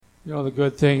The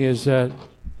good thing is that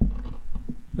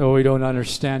though we don't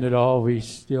understand it all, we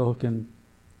still can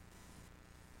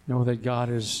know that God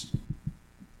is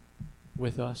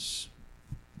with us.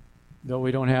 Though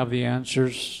we don't have the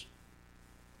answers,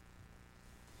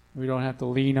 we don't have to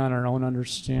lean on our own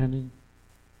understanding.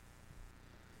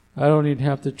 I don't even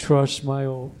have to trust my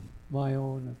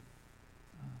own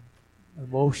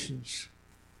emotions.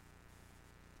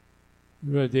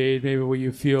 There are days maybe where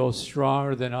you feel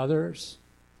stronger than others.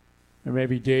 Or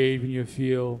maybe days when you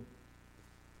feel,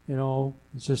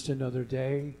 it's just another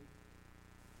day.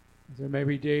 There may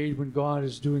be days when God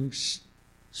is doing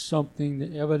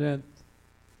something evident,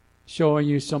 showing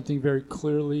you something very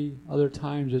clearly. Other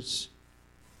times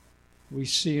we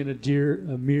see in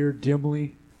a mirror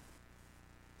dimly.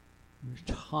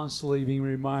 We're constantly being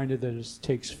reminded that it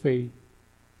takes faith.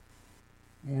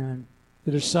 And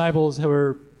the disciples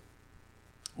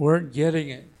weren't getting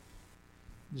it.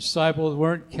 The disciples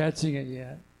weren't catching it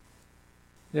yet.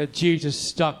 That Jesus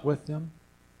stuck with them.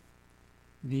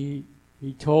 And he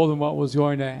told them what was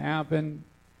going to happen.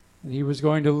 And he was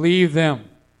going to leave them.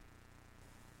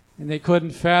 And they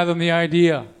couldn't fathom the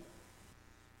idea.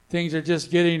 Things are just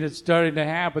starting to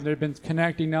happen. They've been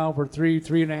connecting now for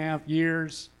 3.5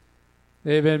 years.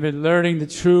 They've been learning the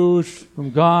truth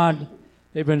from God.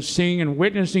 They've been seeing and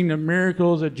witnessing the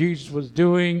miracles that Jesus was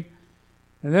doing.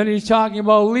 And then he's talking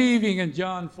about leaving in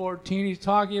John 14. He's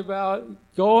talking about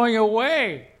going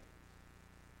away.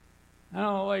 I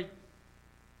don't like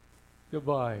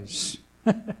goodbyes.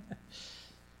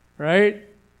 Right?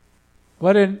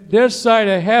 But in this side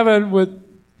of heaven with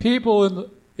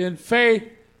people in faith,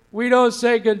 we don't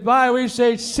say goodbye. We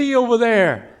say, see you over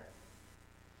there.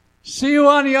 See you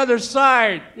on the other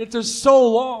side. It's just so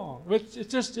long. It's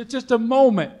just a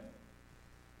moment.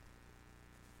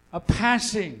 A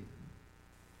passing.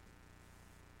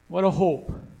 What a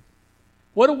hope.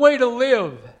 What a way to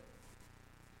live.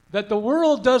 That the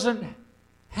world doesn't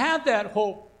have that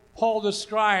hope Paul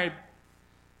described.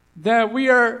 That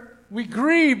we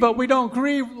grieve, but we don't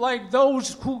grieve like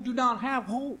those who do not have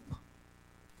hope.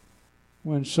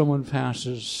 When someone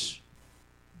passes,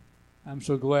 I'm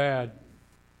so glad.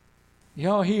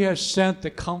 He has sent the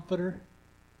Comforter,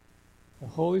 the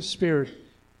Holy Spirit.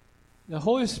 The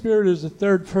Holy Spirit is the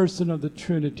third person of the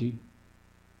Trinity.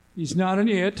 He's not an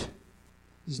it.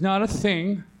 He's not a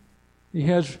thing. He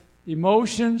has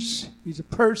emotions. He's a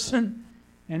person.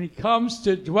 And he comes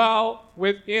to dwell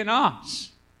within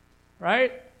us.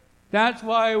 Right? That's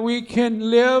why we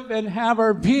can live and have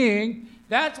our being.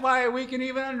 That's why we can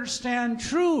even understand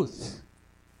truth.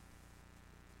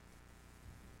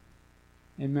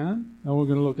 Amen? Now we're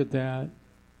going to look at that.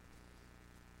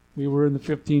 We were in the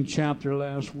 15th chapter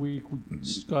last week. We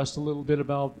discussed a little bit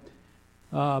about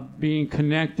being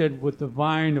connected with the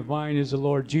vine. The vine is the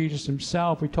Lord Jesus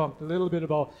himself. We talked a little bit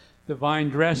about the vine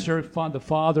dresser. The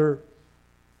Father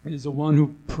is the one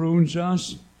who prunes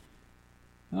us.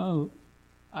 I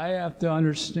have to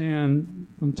understand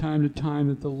from time to time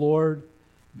that the Lord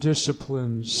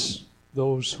disciplines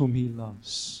those whom he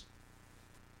loves.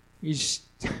 He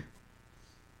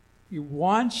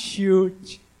wants you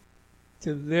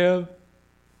to live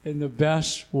in the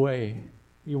best way.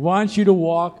 He wants you to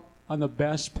walk on the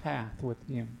best path with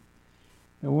him.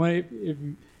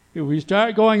 And if we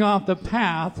start going off the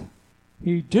path,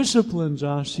 he disciplines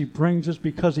us. He brings us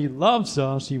because he loves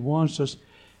us. He wants us.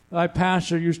 My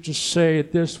pastor used to say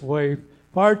it this way: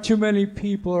 far too many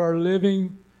people are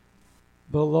living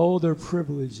below their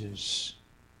privileges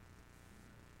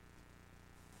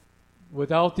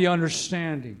without the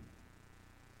understanding.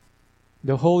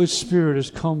 The Holy Spirit has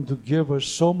come to give us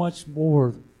so much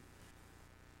more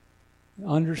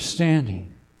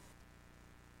understanding.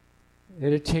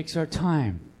 And it takes our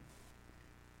time.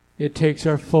 It takes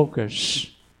our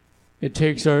focus. It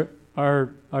takes our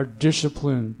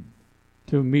discipline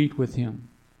to meet with him,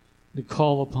 to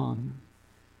call upon him.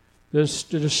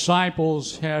 The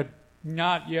disciples had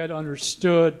not yet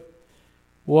understood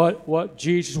what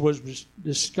Jesus was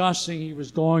discussing. He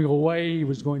was going away. He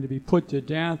was going to be put to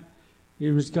death.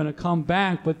 He was going to come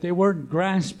back, but they weren't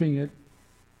grasping it.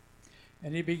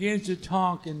 And he begins to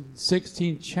talk in the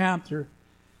 16th chapter.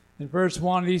 In verse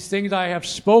 1, these things I have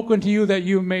spoken to you that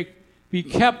you may be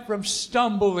kept from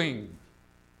stumbling.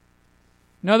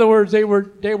 In other words, they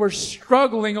were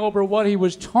struggling over what he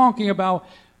was talking about.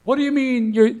 What do you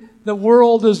mean the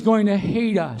world is going to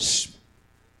hate us?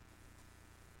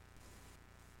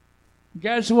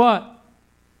 Guess what?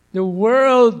 The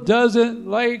world doesn't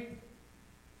like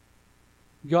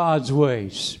God's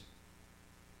ways.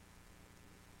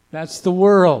 That's the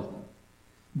world.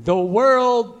 The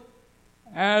world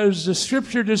as the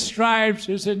scripture describes,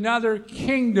 is another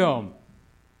kingdom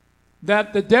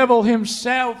that the devil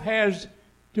himself has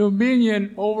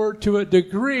dominion over to a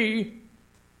degree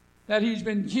that he's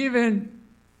been given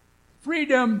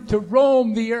freedom to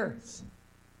roam the earth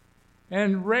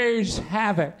and raise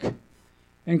havoc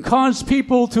and cause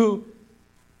people to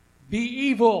be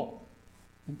evil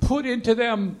and put into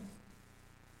them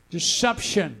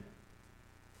deception.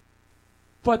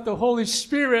 But the Holy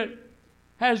Spirit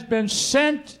has been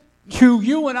sent to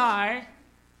you and I,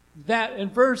 that in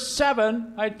verse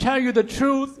 7, I tell you the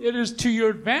truth, it is to your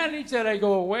advantage that I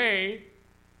go away.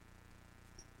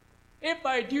 If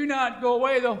I do not go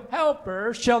away, the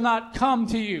Helper shall not come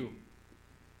to you.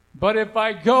 But if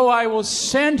I go, I will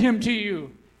send him to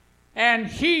you. And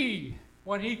he,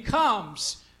 when he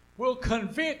comes, will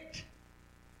convict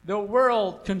the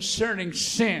world concerning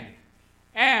sin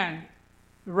and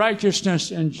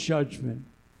righteousness and judgment.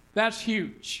 That's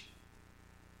huge.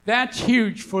 That's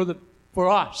huge for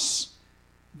us.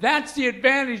 That's the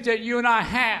advantage that you and I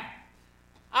have.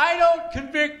 I don't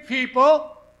convict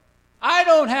people. I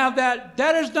don't have that.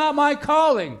 That is not my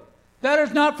calling. That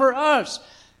is not for us.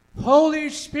 Holy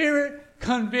Spirit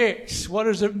convicts. What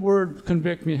does the word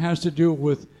convict mean? It has to do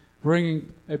with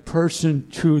bringing a person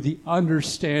to the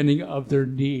understanding of their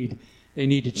need. They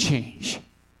need to change.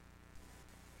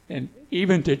 And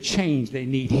even to change, they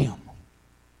need him.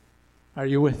 Are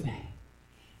you with me?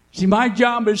 See, my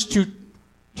job is to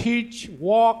teach,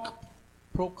 walk,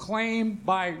 proclaim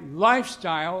by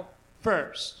lifestyle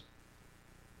first.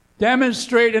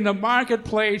 Demonstrate in the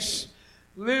marketplace,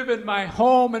 live in my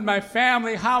home and my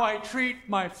family, how I treat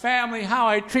my family, how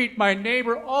I treat my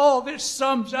neighbor. All this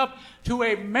sums up to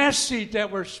a message that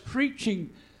we're preaching,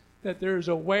 that there's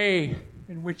a way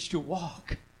in which to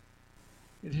walk.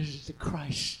 It is the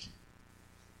Christ.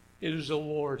 It is the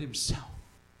Lord himself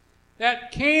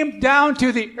that came down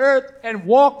to the earth and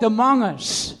walked among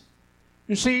us.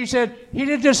 You see, he said, he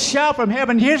didn't just shout from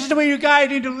heaven, here's the way you guys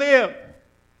need to live.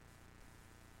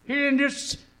 He didn't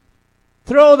just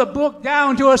throw the book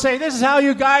down to us and say, this is how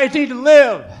you guys need to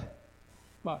live.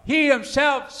 But he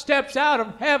himself steps out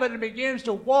of heaven and begins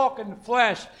to walk in the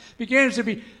flesh, begins to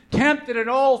be tempted in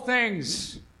all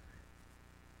things.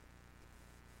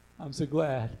 I'm so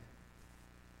glad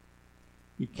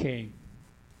he came.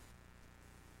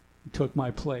 He took my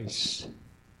place.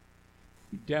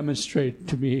 He demonstrated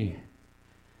to me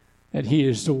that he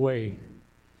is the way,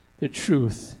 the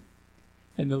truth,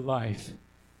 and the life.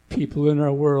 People in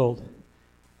our world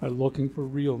are looking for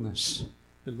realness.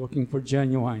 They're looking for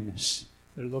genuineness.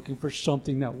 They're looking for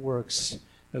something that works.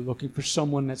 They're looking for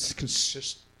someone that's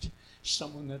consistent,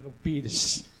 someone that will be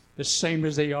the same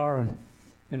as they are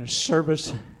in a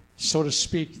service, so to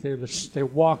speak. They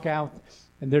walk out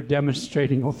and they're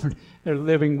demonstrating over, they're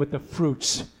living with the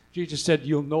fruits. Jesus said,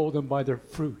 you'll know them by their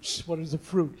fruits. What is the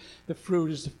fruit? The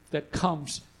fruit is that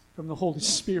comes from the Holy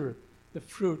Spirit. The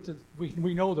fruit, that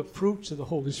we know the fruits of the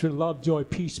Holy Spirit: love, joy,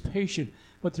 peace, patience.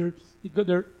 But there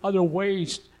are other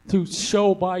ways to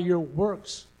show by your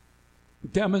works,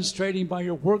 demonstrating by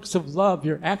your works of love,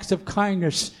 your acts of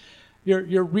kindness,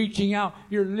 your reaching out,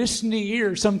 your listening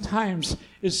ear sometimes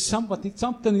is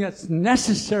something that's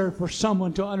necessary for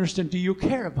someone to understand. Do you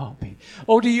care about me?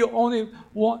 Or do you only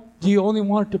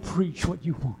want to preach what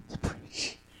you want to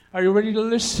preach? Are you ready to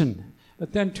listen,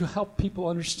 but then to help people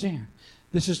understand?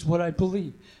 This is what I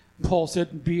believe. Paul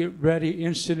said, be ready,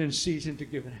 instant in season to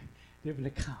give an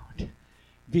account.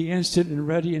 Be instant and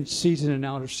ready in season and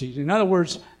out of season. In other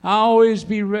words, always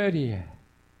be ready. And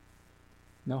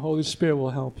the Holy Spirit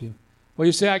will help you. Well,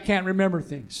 you say, I can't remember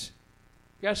things.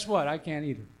 Guess what? I can't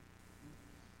either.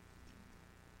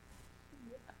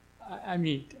 I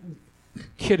mean, I'm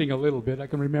kidding a little bit. I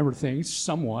can remember things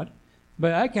somewhat.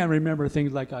 But I can't remember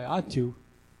things like I ought to.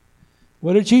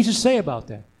 What did Jesus say about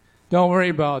that? Don't worry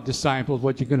about, disciples,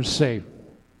 what you're going to say.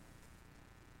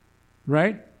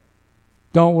 Right?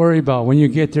 Don't worry about when you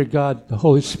get there, God, the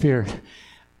Holy Spirit,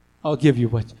 I'll give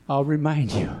you I'll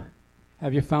remind you.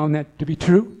 Have you found that to be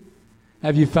true?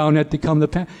 Have you found that to come to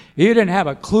pass? You didn't have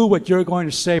a clue what you're going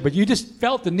to say, but you just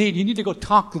felt the need. You need to go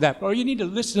talk to that, or you need to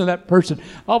listen to that person.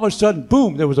 All of a sudden,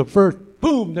 boom, there was a verse.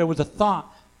 Boom, there was a thought.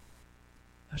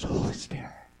 There's the Holy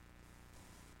Spirit.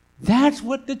 That's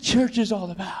what the church is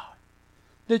all about.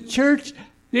 The church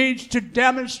needs to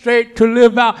demonstrate, to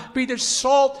live out, be the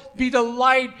salt, be the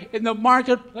light in the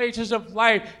marketplaces of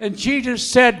life. And Jesus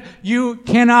said, you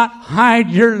cannot hide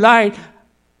your light.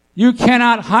 You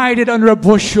cannot hide it under a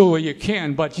bushel. You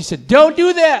can, but he said, don't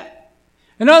do that.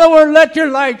 In other words, let your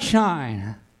light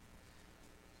shine.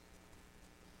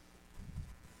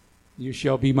 You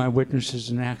shall be my witnesses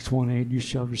in Acts 1:8. You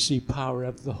shall receive power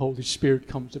after the Holy Spirit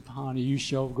comes upon you. You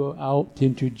shall go out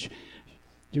into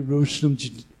Jerusalem,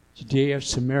 Judea,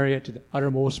 Samaria, to the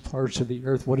uttermost parts of the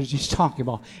earth. What is he talking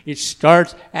about? It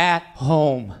starts at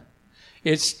home.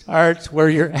 It starts where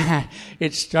you're at.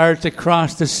 It starts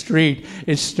across the street.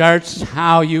 It starts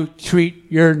how you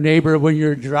treat your neighbor when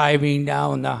you're driving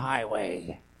down the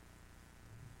highway.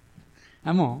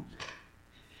 Come on.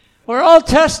 We're all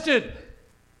tested.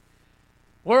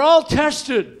 We're all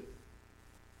tested.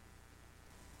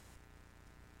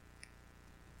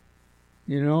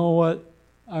 You know what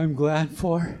I'm glad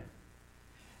for?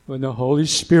 When the Holy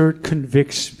Spirit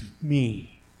convicts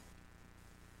me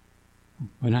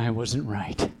when I wasn't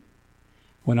right,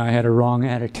 when I had a wrong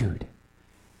attitude.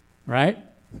 Right?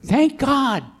 Thank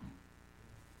God.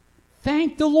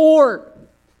 Thank the Lord.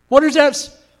 What is that?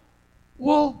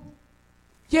 Well,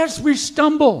 yes, we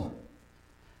stumble.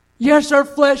 Yes, our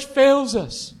flesh fails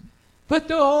us. But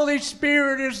the Holy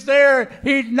Spirit is there.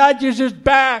 He nudges us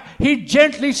back. He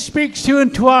gently speaks to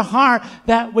into our heart.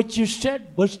 That which you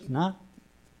said was not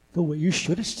the way you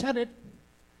should have said it.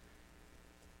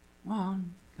 Come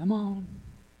on. Come on.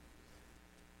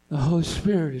 The Holy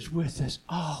Spirit is with us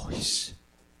always.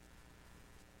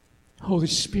 Holy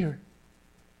Spirit.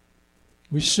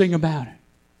 We sing about it.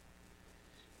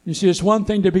 You see, it's one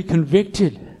thing to be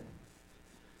convicted.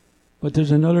 But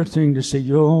there's another thing to say,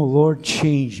 oh, Lord,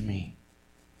 change me.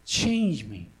 Change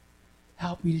me.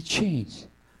 Help me to change.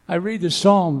 I read the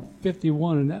Psalm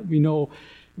 51, and that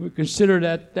we consider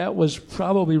that was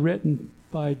probably written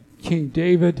by King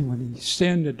David when he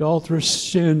sinned, adulterous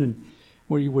sin, and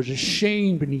where he was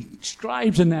ashamed, and he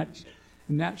strives in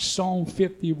that Psalm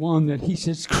 51 that he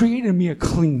says, create in me a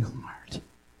clean heart.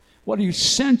 What are you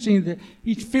sensing? That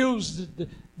he feels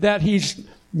that he's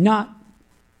not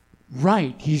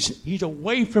right. He's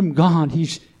away from God.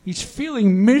 He's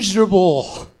feeling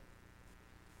miserable.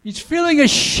 He's feeling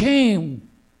ashamed.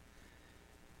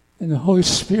 And the Holy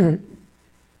Spirit,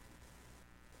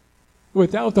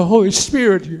 without the Holy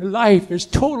Spirit, your life is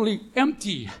totally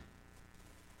empty.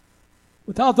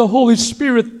 Without the Holy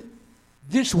Spirit,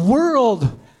 this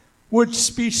world would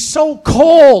be so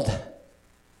cold.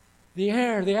 The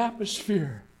air, the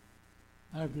atmosphere.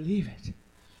 I believe it.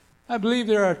 I believe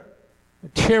there are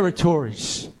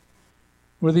territories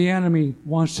where the enemy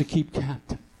wants to keep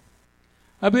captive.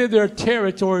 I believe there are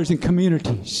territories and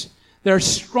communities. There are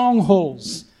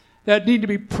strongholds that need to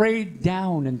be prayed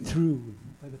down and through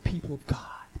by the people of God.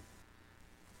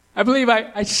 I believe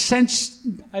I've sensed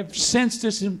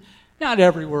this in not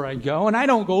everywhere I go, and I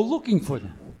don't go looking for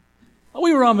them.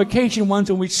 We were on vacation once,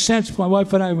 and we sensed, my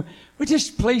wife and I, this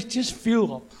place just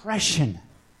feel oppression.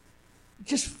 We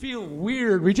just feel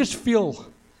weird. We just feel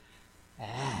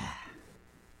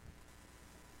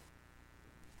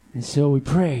And so we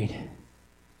prayed,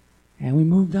 and we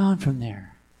moved on from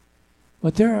there.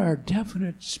 But there are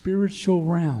definite spiritual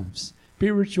realms,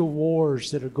 spiritual wars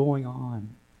that are going on.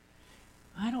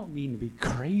 I don't mean to be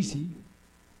crazy,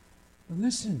 but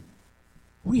listen,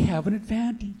 we have an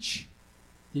advantage.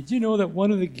 Did you know that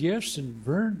one of the gifts, and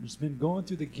Vern has been going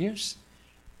through the gifts,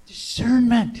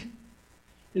 discernment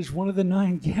is one of the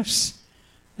 9 gifts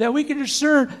that we can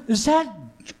discern. Is that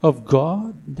of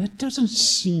God? That doesn't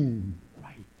seem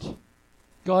right.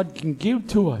 God can give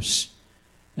to us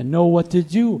and know what to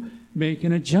do. Make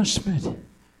an adjustment.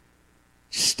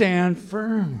 Stand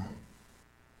firm.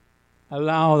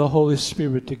 Allow the Holy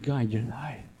Spirit to guide your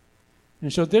life.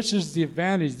 And so this is the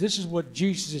advantage. This is what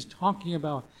Jesus is talking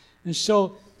about. And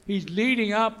so he's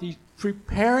leading up. He's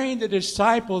preparing the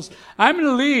disciples. I'm going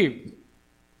to leave.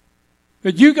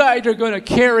 But you guys are going to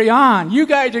carry on. You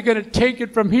guys are going to take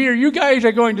it from here. You guys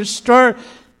are going to start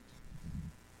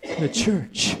the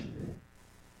church.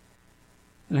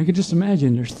 And I can just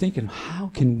imagine they're thinking,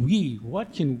 what can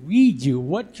we do?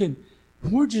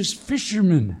 We're just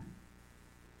fishermen.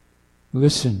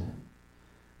 Listen,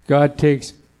 God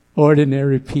takes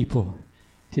ordinary people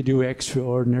to do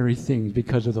extraordinary things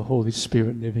because of the Holy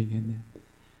Spirit living in them.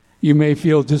 You may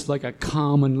feel just like a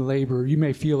common laborer. You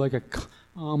may feel like a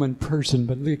common person,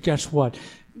 but guess what?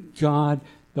 God,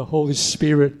 the Holy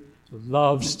Spirit,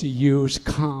 loves to use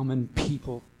common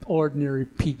people, ordinary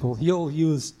people. He'll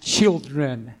use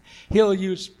children. He'll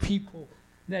use people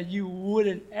that you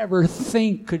wouldn't ever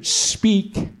think could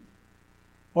speak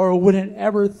or wouldn't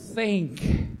ever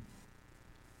think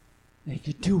they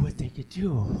could do what they could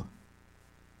do.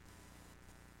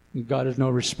 God is no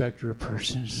respecter of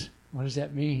persons. What does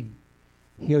that mean?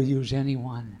 He'll use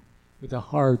anyone with a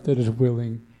heart that is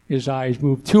willing His eyes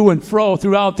move to and fro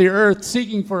throughout the earth,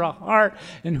 seeking for a heart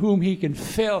in whom He can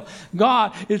fill.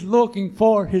 God is looking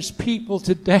for His people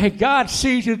today. God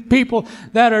sees His people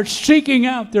that are seeking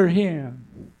after Him.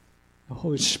 The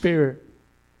Holy Spirit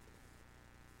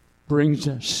brings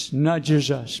us, nudges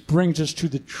us, brings us to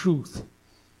the truth.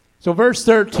 So verse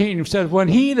 13 says, when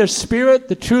He, the Spirit,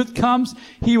 the truth comes,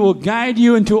 He will guide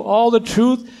you into all the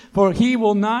truth, for He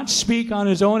will not speak on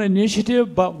His own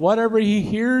initiative, but whatever He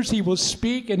hears, He will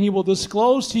speak, and He will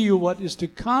disclose to you what is to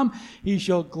come. He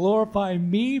shall glorify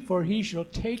Me, for He shall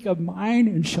take of mine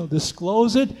and shall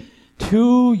disclose it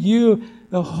to you.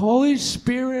 The Holy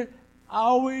Spirit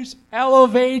always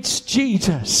elevates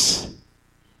Jesus.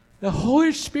 The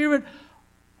Holy Spirit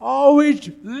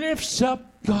always lifts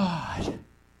up God.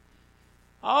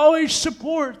 Always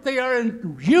support. They are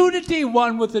in unity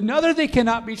one with another. They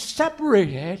cannot be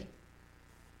separated.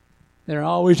 They're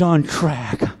always on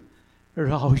track.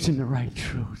 They're always in the right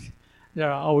truth.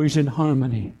 They're always in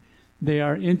harmony. They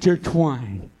are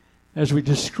intertwined as we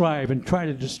describe and try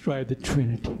to describe the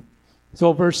Trinity.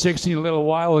 So verse 16, a little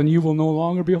while and you will no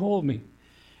longer behold me.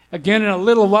 Again, in a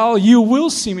little while you will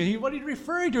see me. What he's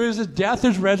referring to is his death,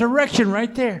 his resurrection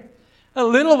right there. A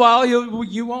little while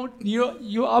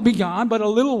I'll be gone, but a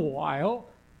little while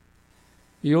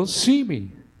you'll see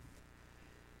me.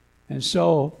 And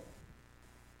so,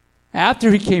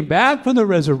 after he came back from the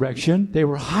resurrection, they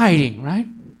were hiding, right?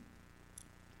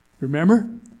 Remember?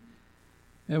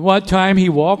 At one time he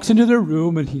walks into the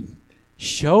room and he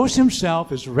shows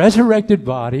himself his resurrected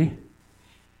body.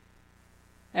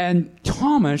 And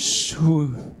Thomas,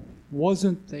 who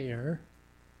wasn't there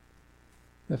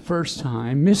the first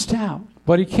time, missed out.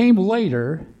 But he came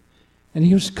later, and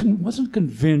he wasn't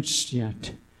convinced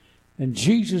yet. And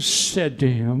Jesus said to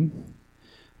him,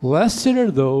 blessed are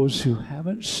those who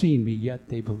haven't seen me, yet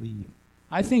they believe.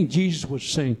 I think Jesus was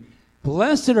saying,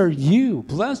 blessed are you,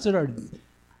 blessed are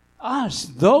us,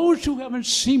 those who haven't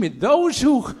seen me, those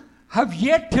who have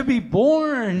yet to be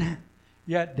born,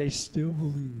 yet they still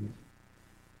believe.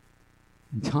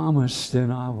 And Thomas,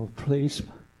 then I will place,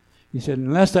 he said,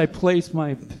 unless I place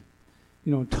my,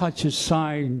 touch his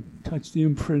side and touch the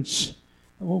imprints,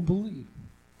 I won't believe.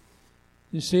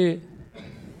 You see,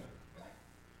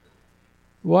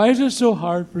 why is it so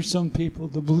hard for some people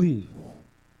to believe?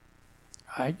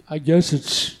 I guess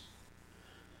it's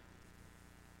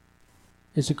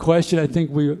a question I think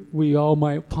we all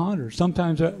might ponder.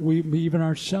 Sometimes we even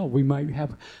ourselves, we might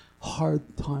have a hard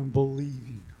time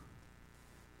believing.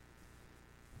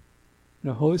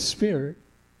 The Holy Spirit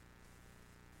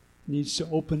needs to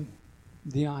open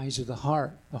the eyes of the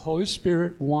heart. The Holy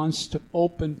Spirit wants to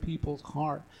open people's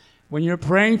heart. When you're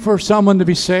praying for someone to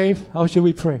be saved, how should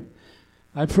we pray?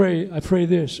 I pray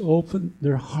this, open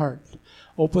their heart.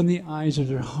 Open the eyes of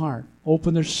their heart.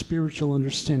 Open their spiritual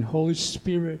understanding. Holy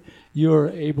Spirit, you are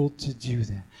able to do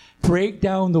that. Break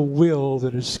down the will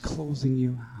that is closing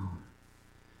you out.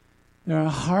 There are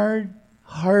hard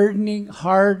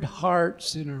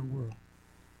hearts in our world.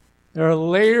 There are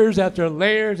layers after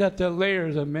layers after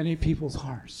layers of many people's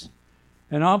hearts.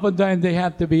 And oftentimes they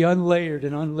have to be unlayered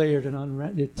and unlayered and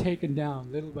unwrapped. They're taken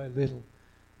down little by little.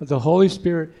 But the Holy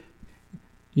Spirit,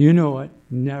 you know it,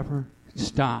 never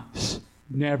stops,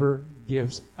 never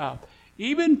gives up.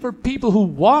 Even for people who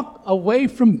walk away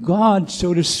from God,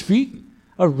 so to speak,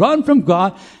 or run from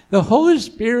God, the Holy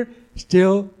Spirit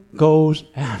still goes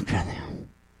after them.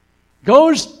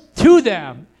 Goes to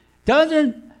them.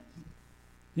 Doesn't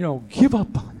give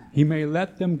up on them. He may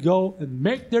let them go and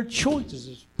make their choices.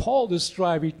 As Paul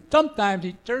described, sometimes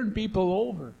he turned people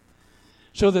over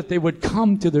so that they would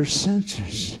come to their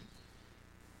senses.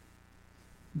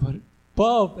 But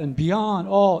above and beyond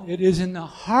all, it is in the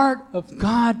heart of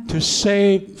God to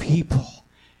save people.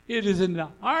 It is in the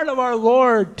heart of our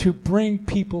Lord to bring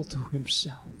people to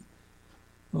Himself.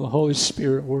 Well, the Holy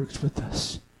Spirit works with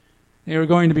us. They are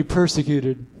going to be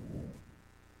persecuted.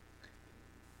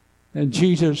 And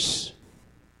Jesus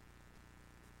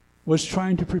was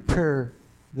trying to prepare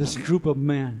this group of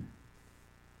men.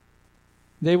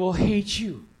 They will hate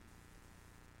you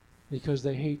because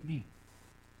they hate me.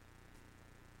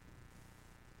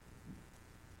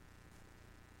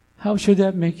 How should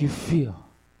that make you feel?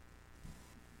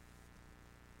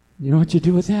 You know what you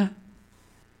do with that?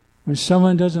 When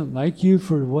someone doesn't like you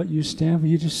for what you stand for,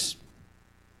 you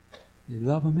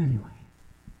love them anyway.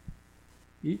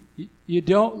 You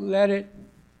don't let it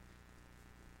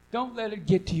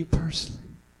get to you personally.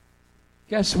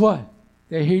 Guess what?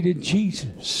 They hated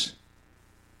Jesus.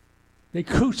 They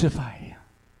crucified Him.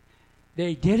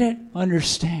 They didn't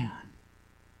understand.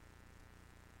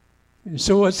 And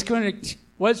so what's going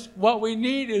What we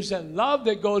need is a love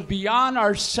that goes beyond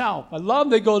ourselves, a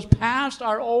love that goes past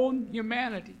our own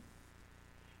humanity.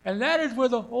 And that is where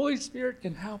the Holy Spirit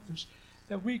can help us,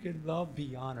 that we can love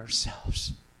beyond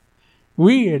ourselves.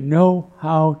 We know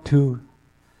how to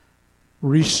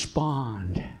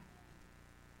respond.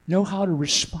 Know how to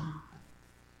respond.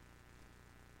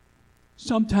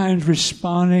 Sometimes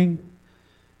the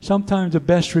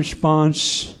best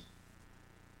response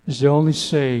is to only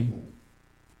say,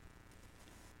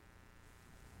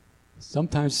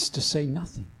 sometimes it's to say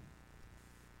nothing.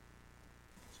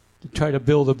 To try to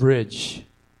build a bridge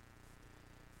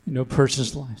in a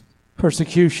person's life.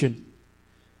 Persecution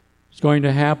is going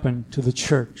to happen to the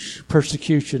church.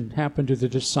 Persecution happened to the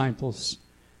disciples.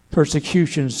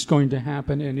 Persecution is going to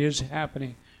happen and is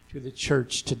happening to the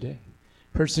church today.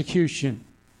 Persecution,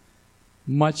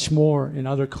 much more in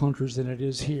other countries than it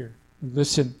is here.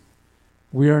 Listen,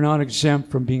 we are not exempt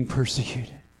from being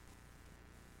persecuted.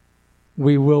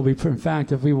 We will be, in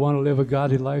fact, if we want to live a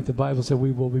godly life, the Bible said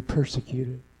we will be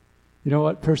persecuted. You know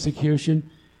what persecution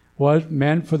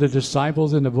meant for the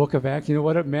disciples in the book of Acts? You know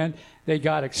what it meant? They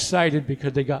got excited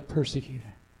because they got persecuted.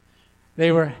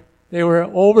 They were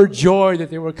overjoyed that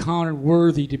they were counted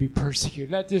worthy to be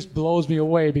persecuted. That just blows me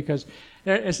away because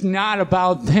it's not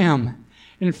about them.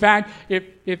 In fact,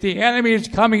 if the enemy is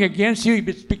coming against you,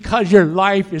 it's because your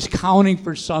life is counting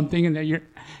for something and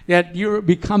that you're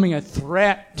becoming a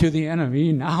threat to the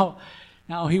enemy. Now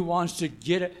he wants to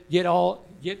get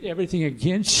everything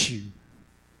against you.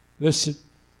 Listen,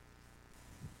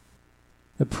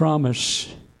 the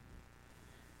promise,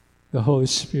 the Holy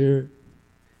Spirit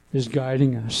is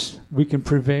guiding us. We can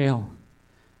prevail.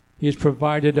 He has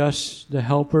provided us the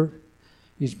helper.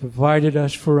 He's provided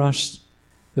us for us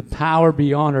the power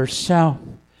beyond ourselves.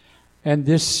 And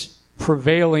this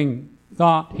prevailing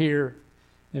thought here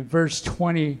in verse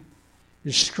 20,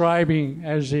 describing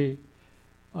as a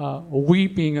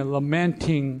weeping and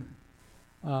lamenting,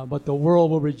 but the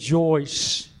world will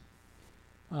rejoice.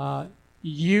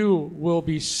 You will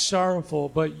be sorrowful,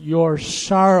 but your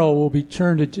sorrow will be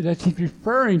turned to, that's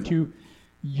referring to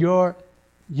you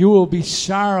will be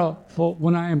sorrowful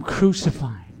when I am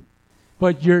crucified.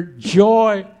 But your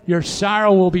joy, your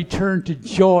sorrow will be turned to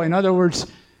joy. In other words,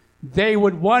 they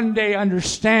would one day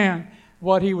understand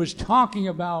what he was talking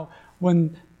about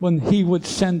when he would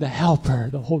send the helper,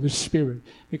 the Holy Spirit,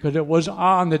 because it was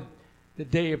on the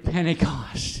day of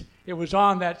Pentecost. It was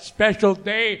on that special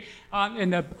day in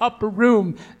the upper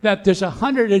room that there's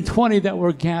 120 that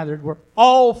were gathered, were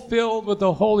all filled with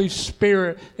the Holy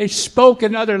Spirit. They spoke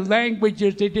in other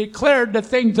languages. They declared the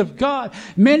things of God.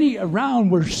 Many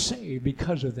around were saved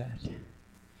because of that.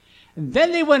 And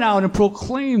then they went out and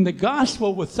proclaimed the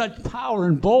gospel with such power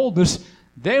and boldness,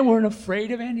 they weren't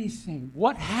afraid of anything.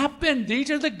 What happened?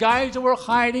 These are the guys that were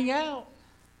hiding out.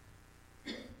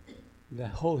 The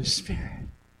Holy Spirit.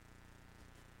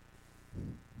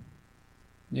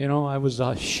 You know, I was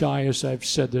shy, as I've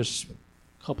said this a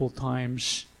couple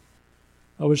times.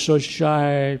 I was so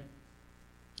shy,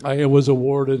 I was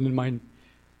awarded in my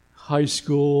high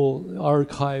school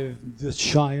archive the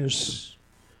shyest.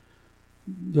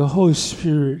 The Holy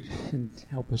Spirit can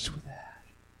help us with that.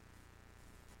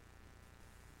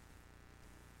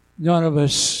 None of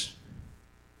us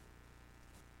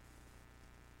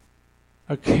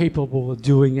are capable of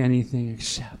doing anything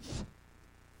except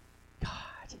God.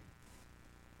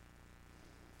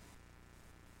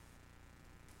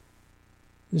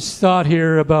 This thought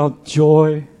here about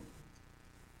joy.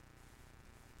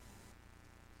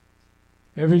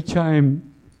 Every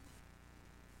time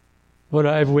what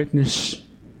I've witnessed,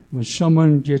 when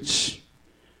someone gets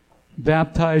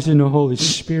baptized in the Holy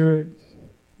Spirit,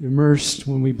 immersed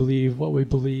when we believe, what we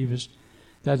believe is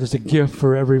that is a gift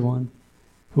for everyone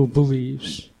who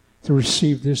believes to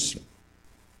receive this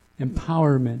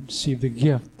empowerment, receive the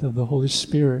gift of the Holy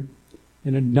Spirit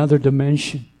in another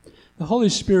dimension. The Holy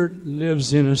Spirit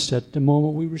lives in us at the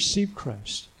moment we receive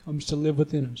Christ. He comes to live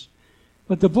within us.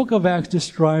 But the book of Acts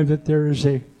describes that there is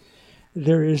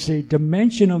a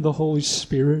dimension of the Holy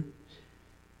Spirit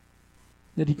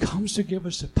that He comes to give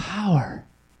us the power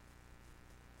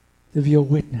to be a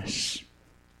witness.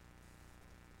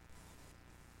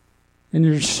 And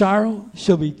your sorrow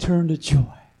shall be turned to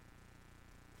joy.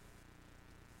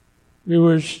 We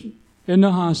were in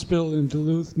the hospital in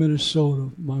Duluth, Minnesota.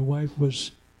 My wife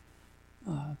was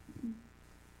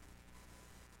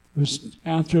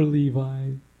after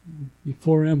Levi,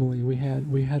 before Emily. We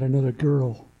had another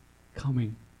girl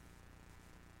coming,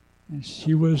 and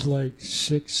she was like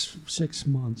 6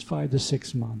 months, 5 to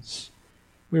 6 months.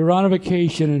 We were on a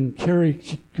vacation, and Carrie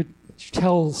could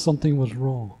tell something was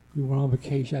wrong. We were on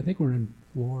vacation. I think we were in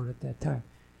Florida at that time.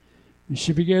 And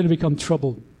she began to become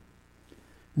troubled.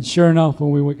 And sure enough,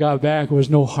 when we got back, there was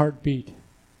no heartbeat.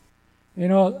 You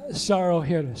know, sorrow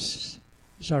hit us.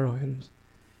 Sorrow hit us.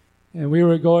 And we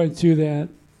were going through that.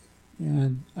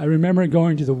 And I remember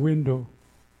going to the window,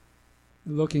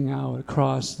 looking out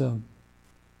across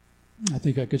I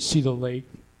think I could see the lake.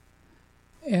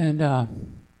 And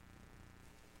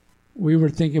we were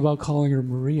thinking about calling her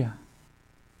Maria.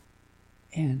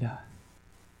 And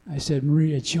I said,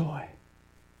 Maria, joy.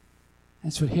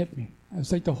 That's what hit me. I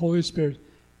was like the Holy Spirit.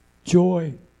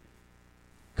 Joy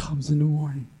comes in the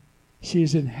morning. She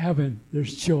is in heaven.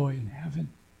 There's joy in heaven.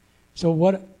 So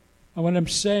what I'm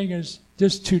saying is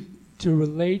just to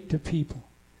relate to people.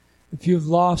 If you've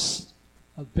lost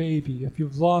a baby, if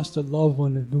you've lost a loved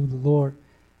one that knew the Lord,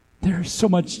 there's so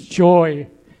much joy.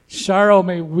 Sorrow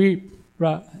may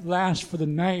last for the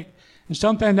night. And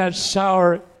sometimes that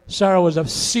sorrow is a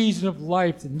season of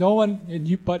life that no one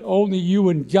but only you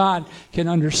and God can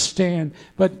understand.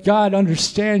 But God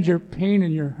understands your pain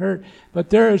and your hurt. But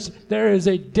there is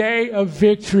a day of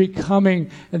victory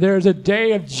coming. And there is a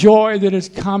day of joy that is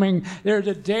coming. There's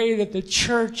a day that the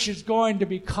church is going to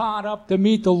be caught up to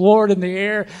meet the Lord in the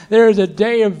air. There is a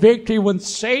day of victory when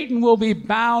Satan will be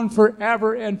bound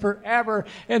forever and forever.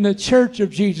 And the church of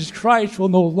Jesus Christ will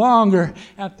no longer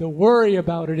have to worry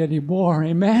about it anymore.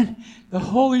 Amen? The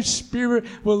Holy Spirit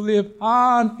will live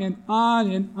on and on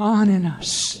and on in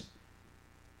us.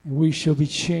 And we shall be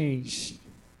changed.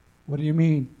 What do you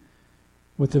mean?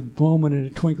 With a moment and a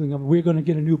twinkling of, we're going to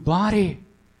get a new body.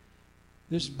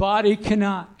 This body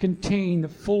cannot contain the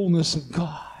fullness of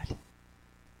God.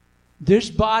 This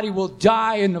body will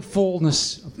die in the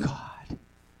fullness of God.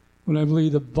 When I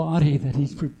believe the body that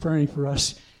He's preparing for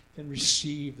us can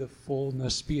receive the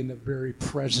fullness, be in the very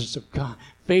presence of God,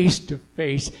 face to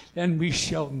face, then we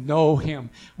shall know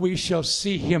Him. We shall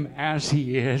see Him as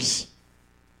He is.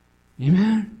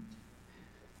 Amen?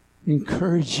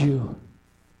 Encourage you.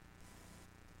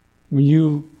 When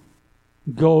you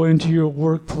go into your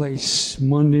workplace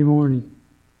Monday morning,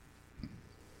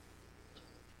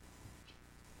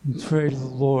 and pray to the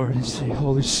Lord and say,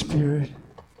 Holy Spirit,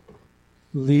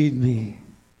 lead me.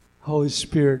 Holy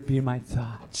Spirit, be my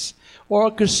thoughts.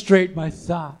 Orchestrate my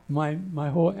thought, my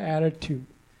whole attitude.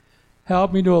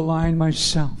 Help me to align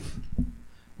myself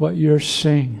what you're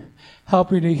saying.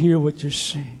 Help me to hear what you're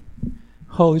saying.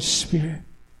 Holy Spirit,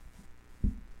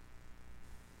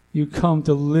 you come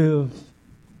to live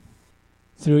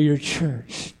through your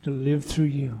church, to live through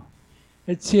you.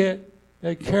 It's it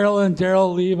that Carol and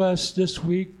Daryl leave us this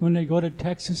week when they go to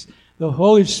Texas. The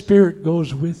Holy Spirit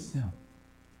goes with them.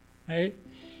 Right?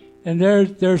 And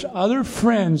there's other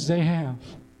friends they have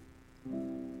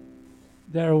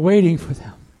that are waiting for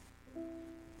them,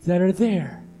 that are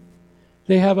there.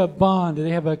 They have a bond,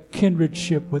 they have a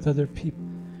kindredship with other people.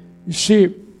 You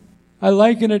see, I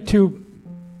liken it to,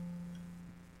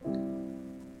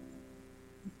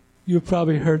 you've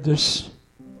probably heard this,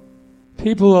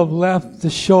 people have left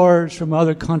the shores from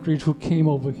other countries who came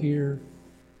over here.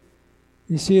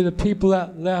 You see, the people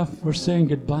that left were saying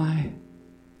goodbye,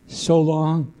 so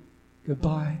long,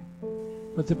 goodbye.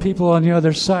 But the people on the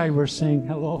other side were saying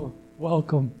hello,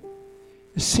 welcome.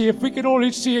 You see, if we could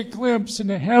only see a glimpse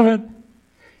into heaven,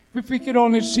 if we could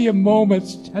only see a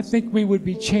moment, I think we would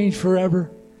be changed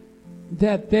forever.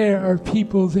 That there are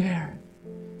people there.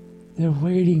 They're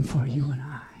waiting for you and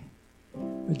I.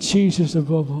 But Jesus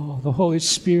above all, the Holy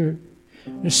Spirit.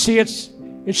 You see, it's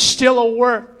still a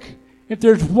work. If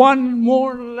there's one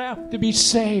more left to be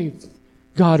saved,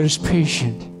 God is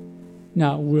patient,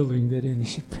 not willing that any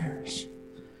should perish.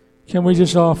 Can we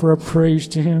just offer a praise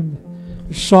to Him?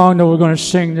 The song that we're going to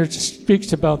sing that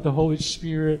speaks about the Holy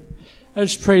Spirit. I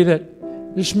just pray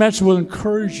that this message will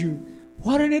encourage you.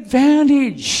 What an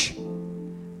advantage!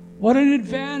 What an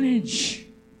advantage!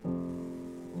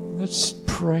 Let's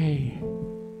pray.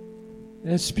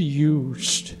 Let's be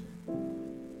used.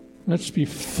 Let's be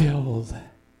filled.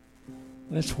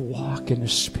 Let's walk in the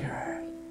Spirit.